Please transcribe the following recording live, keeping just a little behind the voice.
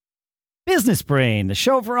Business Brain, the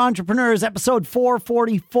show for entrepreneurs, episode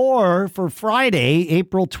 444 for Friday,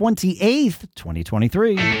 April 28th,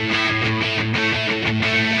 2023.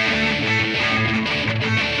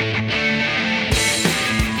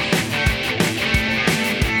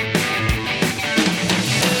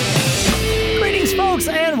 Greetings, folks,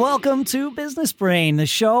 and welcome to Business Brain, the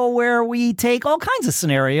show where we take all kinds of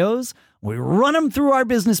scenarios, we run them through our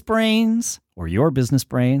business brains, or your business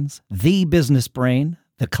brains, the business brain,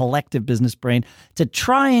 the collective business brain, to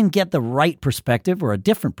try and get the right perspective or a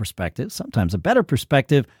different perspective, sometimes a better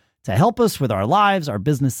perspective, to help us with our lives, our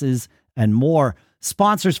businesses, and more.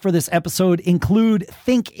 Sponsors for this episode include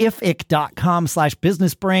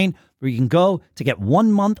thinkific.com/businessbrain, where you can go to get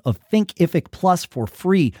 1 month of Thinkific Plus for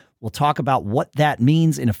free. We'll talk about what that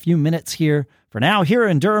means in a few minutes here. For now, here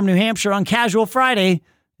in Durham, New Hampshire on Casual Friday,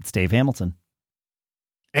 it's Dave Hamilton.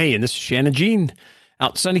 Hey, and this is Shannon Jean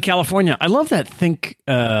out in sunny California. I love that Thinkific.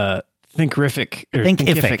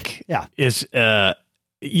 Yeah. Is,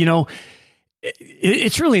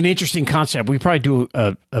 it's really an interesting concept. We probably do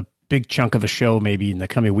a big chunk of a show maybe in the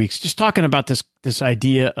coming weeks, just talking about this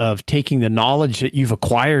idea of taking the knowledge that you've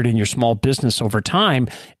acquired in your small business over time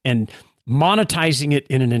and monetizing it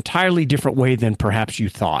in an entirely different way than perhaps you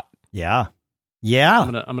thought. Yeah.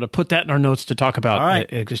 I'm gonna put that in our notes to talk about. All right.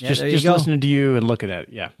 Just listening to you and looking at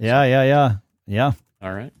it. Yeah. Yeah.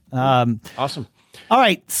 All right. Awesome. All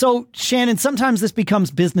right. So Shannon, sometimes this becomes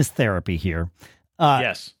business therapy here.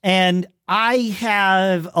 Yes. And I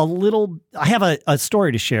have a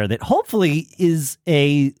story to share that hopefully is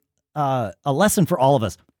a lesson for all of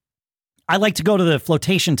us. I like to go to the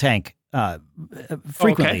flotation tank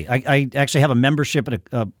frequently. Okay. I actually have a membership at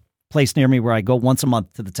a place near me where I go once a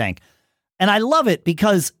month to the tank. And I love it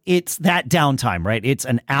because it's that downtime, right? It's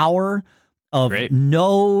an hour of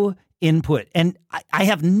no input. And I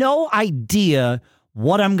have no idea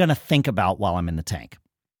what I'm going to think about while I'm in the tank.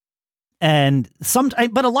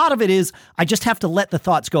 But a lot of it is I just have to let the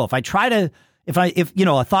thoughts go. If a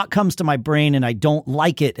thought comes to my brain and I don't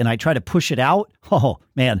like it and I try to push it out, oh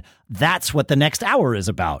man, that's what the next hour is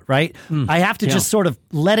about, right? I have to just sort of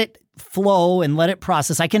let it flow and let it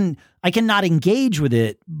process. I can not engage with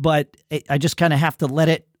it, but I just kind of have to let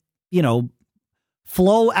it,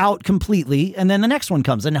 flow out completely. And then the next one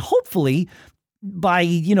comes. And hopefully by,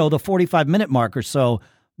 the 45-minute mark or so,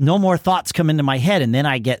 no more thoughts come into my head. And then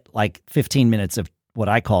I get like 15 minutes of what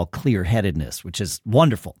I call clear-headedness, which is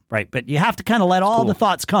wonderful, right? But you have to kind of let all the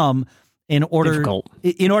thoughts come in order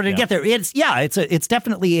to get there. It's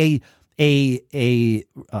definitely a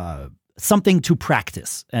something to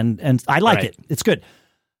practice. And I like it. It's good.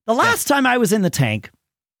 The last time I was in the tank,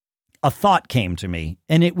 a thought came to me,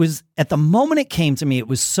 and it was at the moment it came to me, it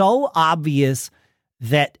was so obvious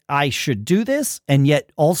that I should do this, and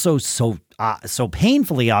yet also so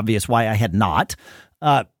painfully obvious why I had not.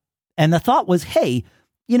 And the thought was, hey,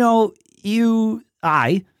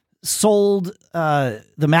 I sold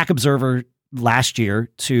the Mac Observer last year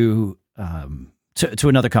to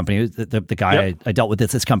another company. The guy I dealt with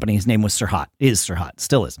this company, his name was Serhat.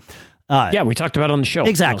 Still is. We talked about it on the show.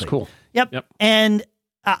 Exactly. That was cool. Yep. And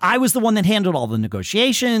I was the one that handled all the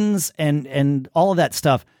negotiations and all of that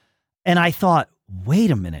stuff. And I thought,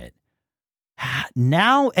 wait a minute.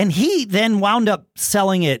 Now, and he then wound up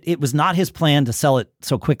selling it. It was not his plan to sell it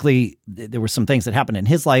so quickly. There were some things that happened in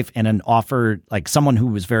his life, and an offer, like someone who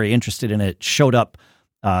was very interested in it, showed up,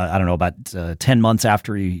 about 10 months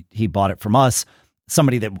after he bought it from us.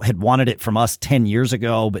 Somebody that had wanted it from us 10 years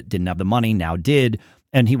ago, but didn't have the money, now did.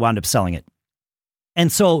 And he wound up selling it.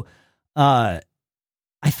 And so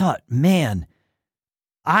I thought, man,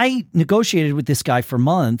 I negotiated with this guy for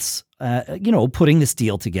months, putting this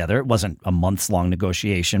deal together. It wasn't a months-long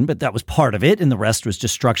negotiation, but that was part of it. And the rest was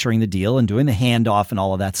just structuring the deal and doing the handoff and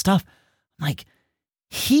all of that stuff. Like,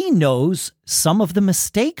 he knows some of the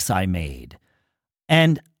mistakes I made.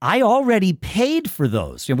 And I already paid for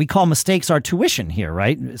those. We call mistakes our tuition here,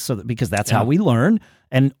 right? Because that's how we learn.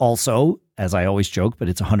 And also, as I always joke, but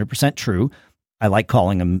it's 100% true, I like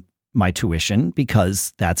calling them my tuition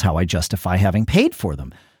because that's how I justify having paid for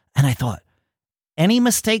them. And I thought, any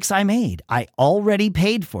mistakes I made, I already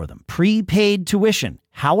paid for them, prepaid tuition.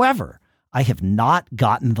 However, I have not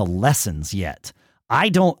gotten the lessons yet. I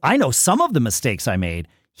know some of the mistakes I made.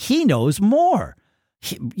 He knows more.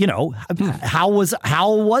 How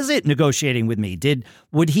was it negotiating with me?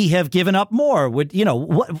 Would he have given up more? What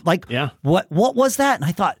was that? And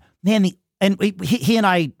I thought, man, he and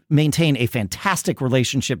I maintain a fantastic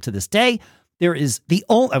relationship to this day. I was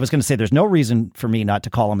going to say there's no reason for me not to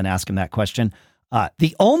call him and ask him that question.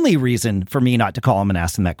 The only reason for me not to call him and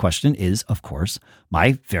ask him that question is, of course,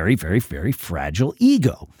 my very, very, very fragile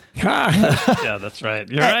ego. Yeah, that's right.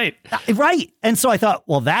 You're right. Right. And so I thought,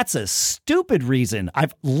 well, that's a stupid reason.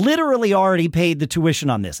 I've literally already paid the tuition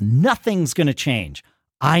on this. Nothing's going to change.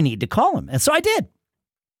 I need to call him. And so I did.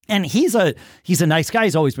 And he's a nice guy.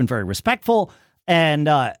 He's always been very respectful. And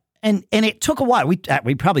it took a while.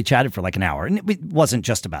 We probably chatted for like an hour, and it wasn't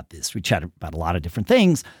just about this. We chatted about a lot of different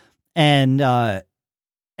things. And I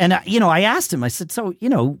asked him, I said, so,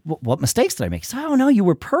 what mistakes did I make? He said, oh, no, you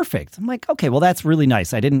were perfect. I'm like, okay, well, that's really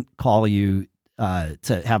nice. I didn't call you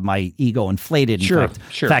to have my ego inflated. Sure.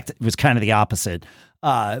 In fact, it was kind of the opposite.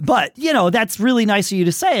 But, that's really nice of you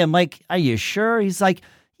to say. I'm like, are you sure? He's like,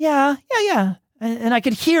 yeah. And I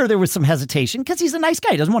could hear there was some hesitation because he's a nice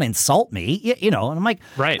guy. He doesn't want to insult me, and I'm like,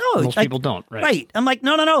 right. No, most people don't. Right. I'm like,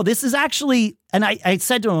 no. This is actually, and I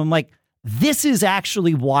said to him, I'm like, this is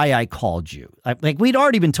actually why I called you. We'd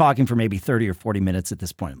already been talking for maybe 30 or 40 minutes at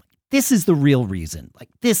this point. I'm like, this is the real reason. Like,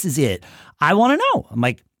 this is it. I want to know. I'm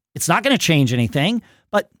like, it's not going to change anything,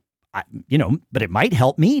 but but it might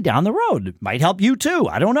help me down the road. It might help you too.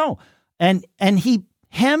 I don't know. And he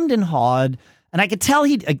hemmed and hawed, and I could tell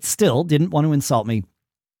he still didn't want to insult me.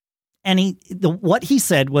 And what he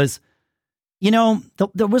said was,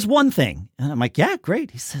 there was one thing. And I'm like, yeah,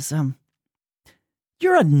 great. He says,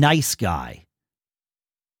 you're a nice guy.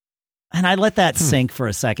 And I let that sink for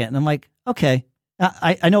a second. And I'm like, okay,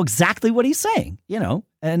 I know exactly what he's saying,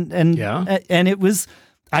 and it was,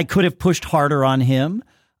 I could have pushed harder on him.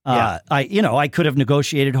 I could have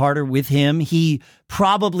negotiated harder with him. He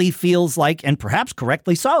probably feels like, and perhaps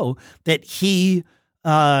correctly so, that he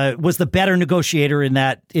was the better negotiator in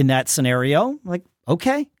that scenario. Like,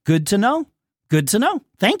 okay, good to know.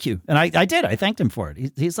 Thank you. And I did. I thanked him for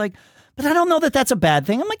it. He's like, but I don't know that that's a bad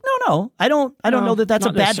thing. I'm like, no, I don't know that that's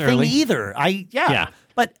a bad thing either.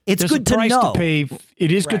 But it's there's good a price to know. To pay.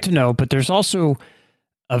 It is good to know, but there's also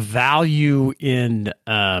a value in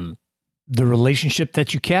the relationship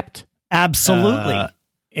that you kept. Absolutely.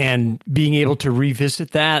 And being able to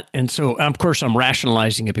revisit that. And so, of course, I'm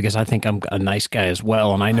rationalizing it because I think I'm a nice guy as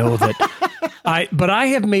well. And I know that but I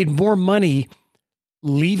have made more money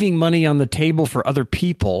leaving money on the table for other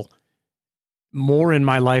people more in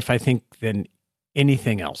my life, I think, than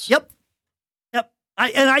anything else. Yep.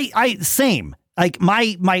 I same. Like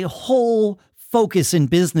my whole focus in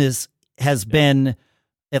business has been,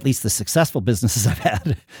 at least the successful businesses I've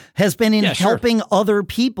had, has been in helping other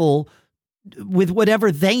people with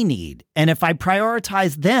whatever they need. And if I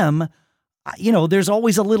prioritize them, there's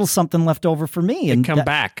always a little something left over for me. And come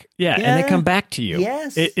back. Yeah. And they come back to you.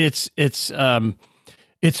 Yes.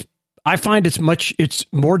 I find it's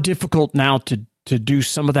more difficult now to do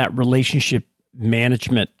some of that relationship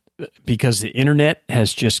management because the internet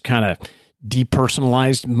has just kind of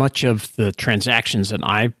depersonalized much of the transactions that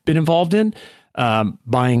I've been involved in,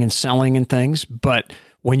 buying and selling and things. But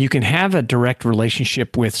when you can have a direct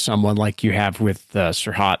relationship with someone like you have with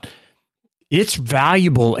Serhat, it's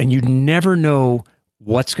valuable, and you never know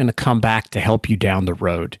what's going to come back to help you down the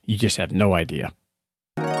road. You just have no idea.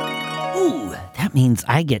 Ooh, that means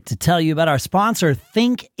I get to tell you about our sponsor,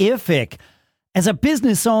 Thinkific. As a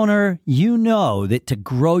business owner, you know that to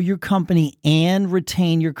grow your company and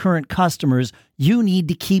retain your current customers, you need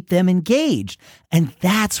to keep them engaged. And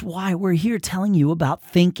that's why we're here telling you about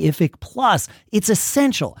Thinkific Plus. It's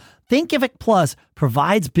essential. Thinkific Plus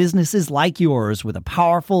provides businesses like yours with a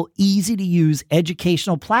powerful, easy-to-use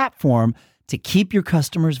educational platform to keep your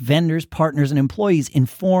customers, vendors, partners, and employees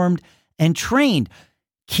informed and trained.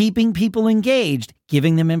 Keeping people engaged,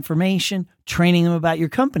 giving them information, training them about your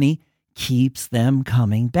company keeps them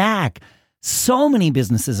coming back. So many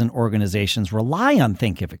businesses and organizations rely on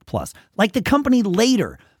Thinkific Plus, like the company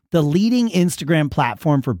Later, the leading Instagram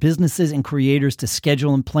platform for businesses and creators to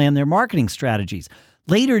schedule and plan their marketing strategies.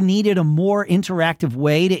 Later needed a more interactive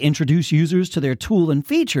way to introduce users to their tool and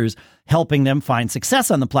features, helping them find success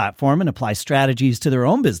on the platform and apply strategies to their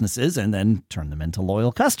own businesses and then turn them into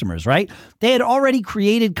loyal customers, right? They had already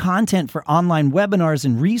created content for online webinars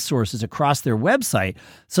and resources across their website,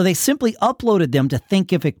 so they simply uploaded them to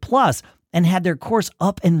Thinkific Plus and had their course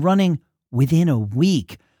up and running within a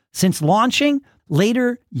week. Since launching,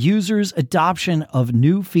 Later users' adoption of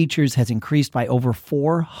new features has increased by over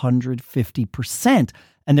 450%,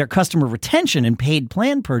 and their customer retention and paid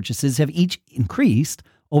plan purchases have each increased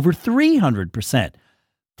over 300%.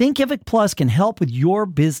 Thinkific Plus can help with your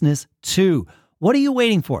business too. What are you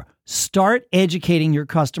waiting for? Start educating your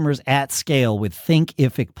customers at scale with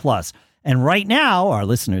Thinkific Plus. And right now, our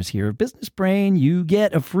listeners here at Business Brain, you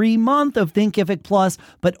get a free month of Thinkific Plus,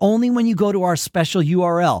 but only when you go to our special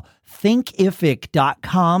URL,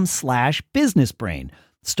 thinkific.com/businessbrain.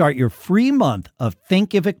 Start your free month of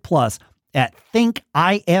Thinkific Plus at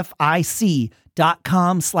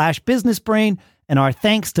thinkific.com/businessbrain. And our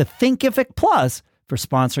thanks to Thinkific Plus for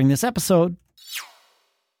sponsoring this episode.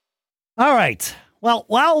 All right. Well,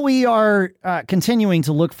 while we are continuing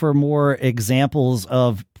to look for more examples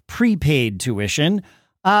of prepaid tuition,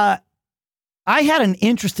 I had an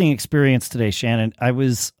interesting experience today, Shannon. I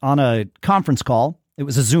was on a conference call. It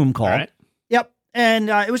was a Zoom call. All right. Yep. And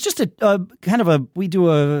it was just a kind of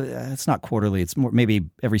it's not quarterly. It's more maybe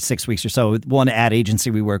every 6 weeks or so. One ad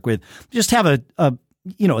agency we work with, just have a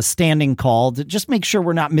standing call to just make sure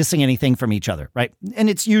we're not missing anything from each other, right? And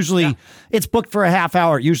it's usually, it's booked for a half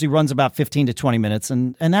hour. It usually runs about 15 to 20 minutes,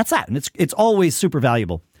 and that's that. And it's always super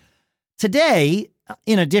valuable. Today,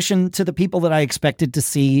 in addition to the people that I expected to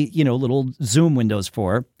see, little Zoom windows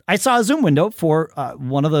for, I saw a Zoom window for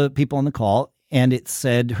one of the people on the call, and it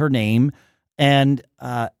said her name and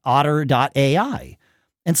Otter.ai.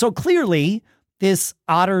 And so clearly, this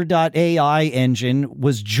Otter.ai engine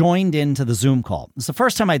was joined into the Zoom call. It's the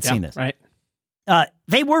first time I'd seen this. Right.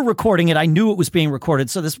 They were recording it. I knew it was being recorded,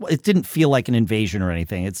 so it didn't feel like an invasion or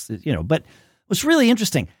anything. But it was really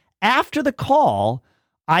interesting. After the call,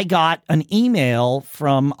 I got an email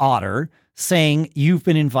from Otter saying you've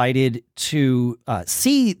been invited to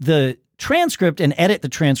see the transcript and edit the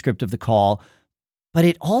transcript of the call. But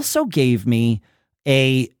it also gave me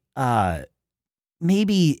a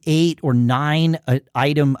maybe 8 or 9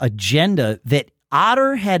 item agenda that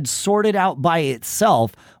Otter had sorted out by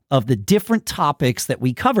itself of the different topics that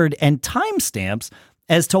we covered and timestamps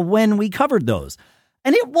as to when we covered those.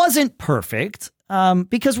 And it wasn't perfect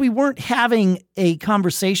because we weren't having a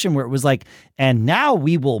conversation where it was like, and now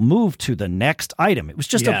we will move to the next item. It was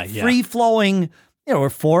just a free-flowing, there were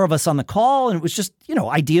 4 of us on the call, and it was just,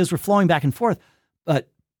 ideas were flowing back and forth.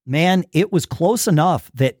 But man, it was close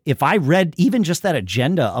enough that if I read even just that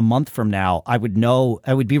agenda a month from now, I would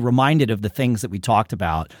be reminded of the things that we talked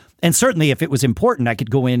about. And certainly if it was important, I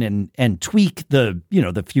could go in and tweak the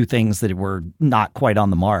few things that were not quite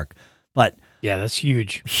on the mark. But yeah, that's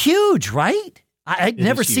huge. Huge, right? I'd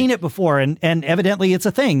never seen it before. And evidently it's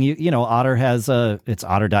a thing. Otter has it's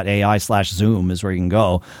otter.ai/Zoom is where you can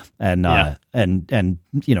go and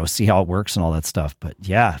see how it works and all that stuff. But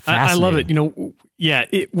yeah, fascinating. I love it.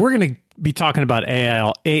 We're going to be talking about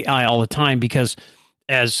AI all the time because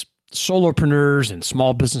as solopreneurs and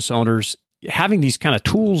small business owners, having these kind of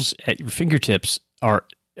tools at your fingertips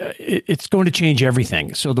it's going to change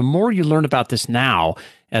everything. So the more you learn about this now,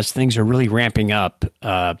 as things are really ramping up,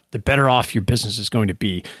 the better off your business is going to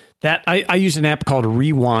be. That I use an app called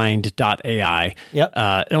Rewind.ai. Yep.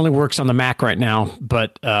 It only works on the Mac right now,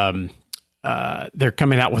 but they're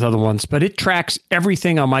coming out with other ones, but it tracks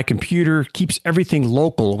everything on my computer, keeps everything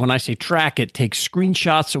local. When I say track, it takes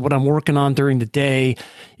screenshots of what I'm working on during the day.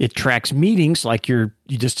 It tracks meetings like you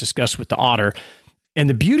just discussed with the Otter. And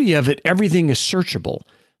the beauty of it, everything is searchable.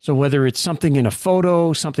 So whether it's something in a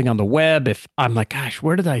photo, something on the web, if I'm like, gosh,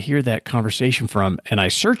 where did I hear that conversation from? And I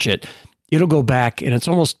search it, it'll go back. And it's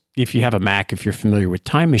almost, if you have a Mac, if you're familiar with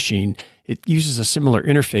Time Machine, it uses a similar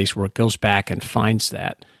interface where it goes back and finds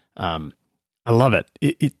that. I love it.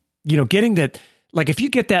 Getting that, like if you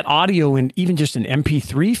get that audio in even just an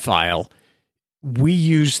MP3 file, we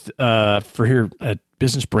used for here at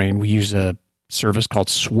Business Brain, we use a service called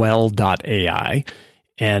Swell.ai,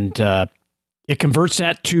 and it converts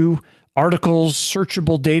that to articles,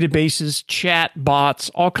 searchable databases, chat bots,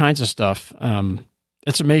 all kinds of stuff.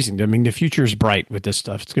 It's amazing. I mean, the future is bright with this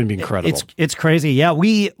stuff. It's going to be incredible. It's crazy. Yeah,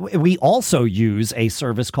 we also use a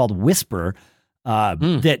service called Whisper.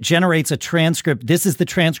 That generates a transcript. This is the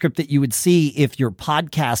transcript that you would see if your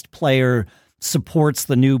podcast player supports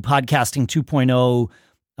the new Podcasting 2.0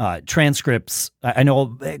 transcripts. I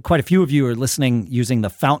know quite a few of you are listening using the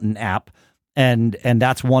Fountain app, and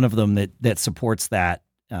that's one of them that supports that.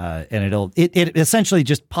 And it essentially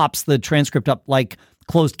just pops the transcript up like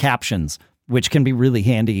closed captions, which can be really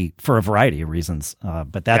handy for a variety of reasons.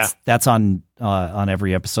 But that's on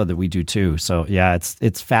every episode that we do too. So yeah,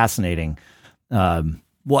 it's fascinating.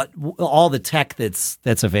 What all the tech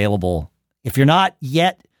that's available. If you're not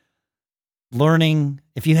yet learning,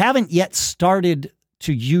 if you haven't yet started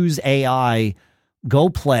to use AI, go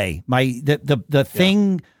play.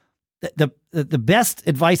 The best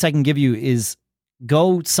advice I can give you is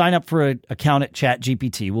go sign up for an account at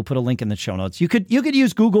ChatGPT. We'll put a link in the show notes. You could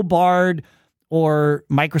use Google Bard or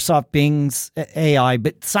Microsoft Bing's AI,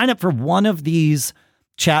 but sign up for one of these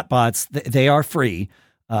chatbots. They are free.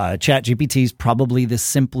 ChatGPT is probably the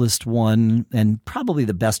simplest one and probably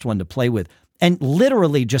the best one to play with. And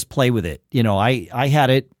literally just play with it. You know, I had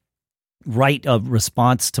it write a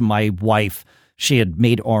response to my wife. She had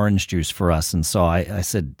made orange juice for us. And so I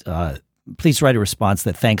said, please write a response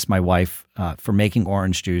that thanks my wife for making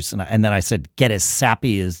orange juice. And then I said, get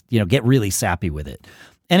really sappy with it.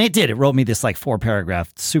 And it did. It wrote me this like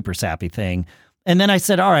 4-paragraph, super sappy thing. And then I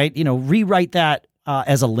said, all right, rewrite that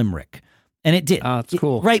as a limerick. And it did. It's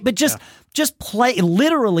cool. Right. But just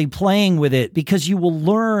literally playing with it, because you will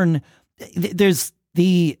learn. There's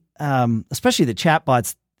the, especially the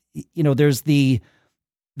chatbots, there's the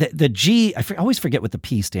G, I always forget what the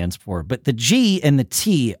P stands for, but the G and the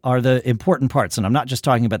T are the important parts. And I'm not just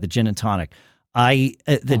talking about the gin and tonic.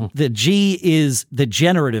 The G is the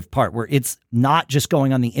generative part, where it's not just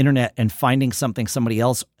going on the internet and finding something somebody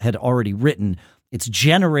else had already written. It's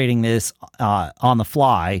generating this on the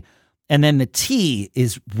fly. And then the T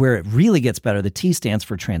is where it really gets better. The T stands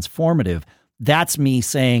for transformative. That's me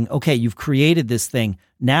saying, okay, you've created this thing.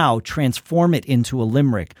 Now transform it into a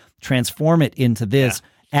limerick. Transform it into this.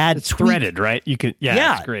 Yeah. It's threaded, right? You could,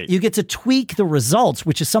 it's great. You get to tweak the results,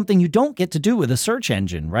 which is something you don't get to do with a search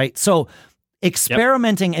engine, right? So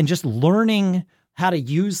experimenting and just learning how to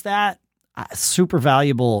use that, super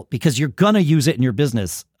valuable, because you're going to use it in your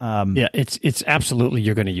business. It's absolutely,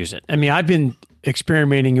 you're going to use it. I mean, I've been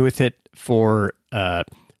experimenting with it for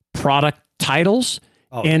product titles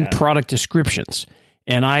and product descriptions.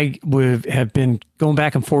 And I have been going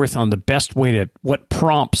back and forth on the best way what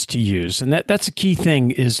prompts to use. And that's a key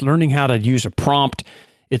thing, is learning how to use a prompt.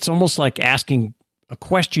 It's almost like asking a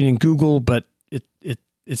question in Google, but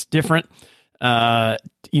it's different. I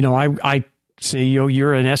say,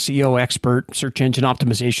 you're an SEO expert, search engine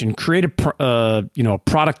optimization, create a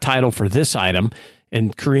product title for this item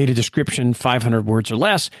and create a description, 500 words or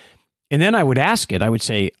less. And then I would ask it, I would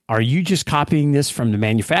say, are you just copying this from the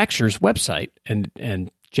manufacturer's website? And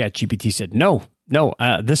ChatGPT said, no,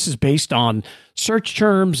 this is based on search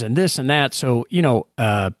terms and this and that. So,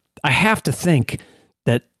 I have to think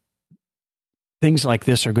that things like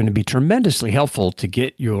this are going to be tremendously helpful to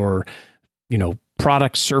get your,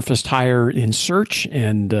 products surfaced higher in search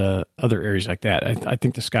and other areas like that. I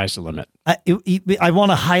think the sky's the limit. I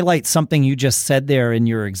want to highlight something you just said there in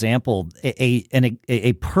your example,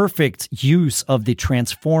 a perfect use of the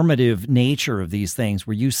transformative nature of these things,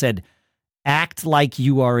 where you said, act like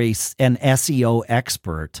you are an SEO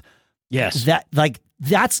expert. Yes.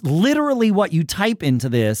 That's literally what you type into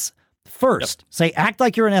this first. Yep. Say, act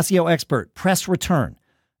like you're an SEO expert, press return,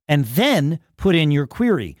 and then put in your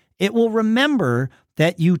query. It will remember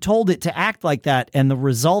that you told it to act like that, and the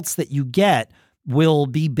results that you get will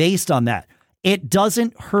be based on that. It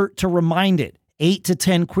doesn't hurt to remind it. 8 to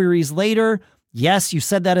 10 queries later, yes, you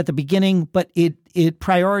said that at the beginning, but it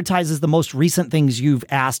prioritizes the most recent things you've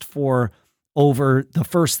asked for over the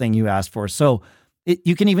first thing you asked for. So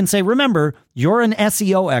you can even say, remember, you're an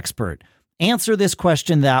SEO expert. Answer this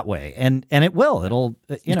question that way, and it will. It'll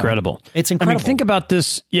incredible. It's incredible. I mean, think about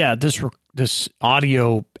this. Yeah, this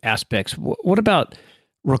audio aspects. What about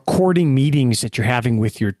recording meetings that you're having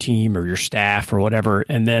with your team or your staff or whatever,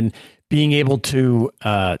 and then being able to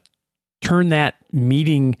turn that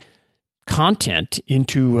meeting content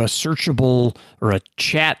into a searchable or a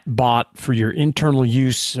chat bot for your internal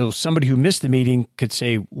use, so somebody who missed the meeting could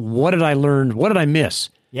say, "What did I learn? What did I miss?"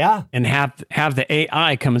 Yeah, and have the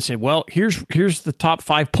AI come and say, "Well, here's the top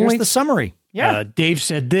 5 points. Here's the summary." Yeah, Dave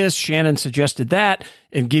said this, Shannon suggested that,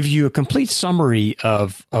 and give you a complete summary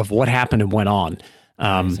of what happened and went on.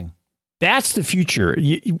 That's the future.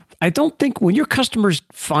 I don't think when your customers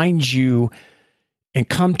find you and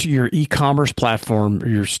come to your e-commerce platform or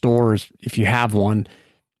your stores, if you have one,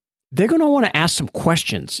 they're going to want to ask some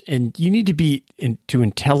questions, and you need to be to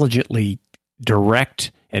intelligently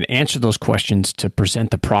direct and answer those questions to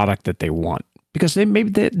present the product that they want, because they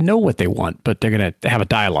know what they want, but they're going to have a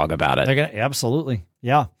dialogue about it. They're going to, absolutely.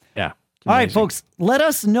 Yeah. Yeah. All right, folks, let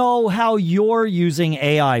us know how you're using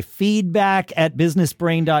AI. Feedback at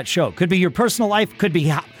businessbrain.show. Could be your personal life, could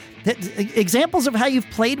be examples of how you've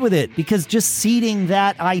played with it, because just seeding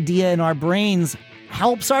that idea in our brains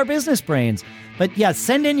helps our business brains. But yeah,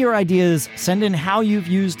 send in your ideas, send in how you've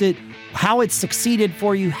used it, how it's succeeded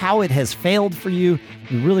for you, how it has failed for you.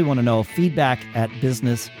 We really want to know. Feedback at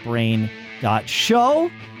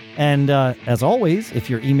businessbrain.show. And as always, if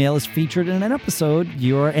your email is featured in an episode,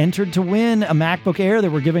 you are entered to win a MacBook Air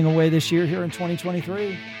that we're giving away this year here in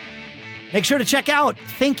 2023. Make sure to check out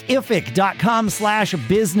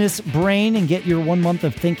thinkific.com/businessbrain and get your 1 month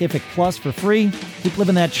of Thinkific Plus for free. Keep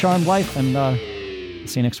living that charmed life, and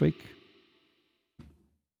see you next week.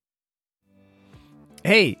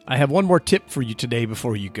 Hey, I have one more tip for you today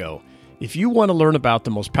before you go. If you want to learn about the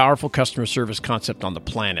most powerful customer service concept on the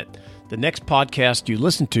planet, the next podcast you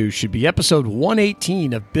listen to should be episode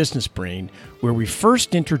 118 of Business Brain, where we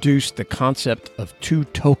first introduced the concept of 2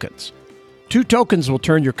 tokens. 2 tokens will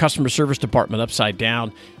turn your customer service department upside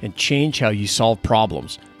down and change how you solve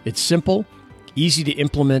problems. It's simple, easy to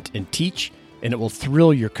implement and teach, and it will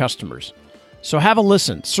thrill your customers. So have a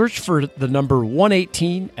listen. Search for the number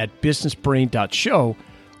 118 at businessbrain.show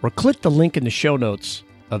or click the link in the show notes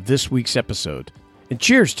of this week's episode. And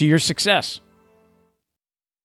cheers to your success.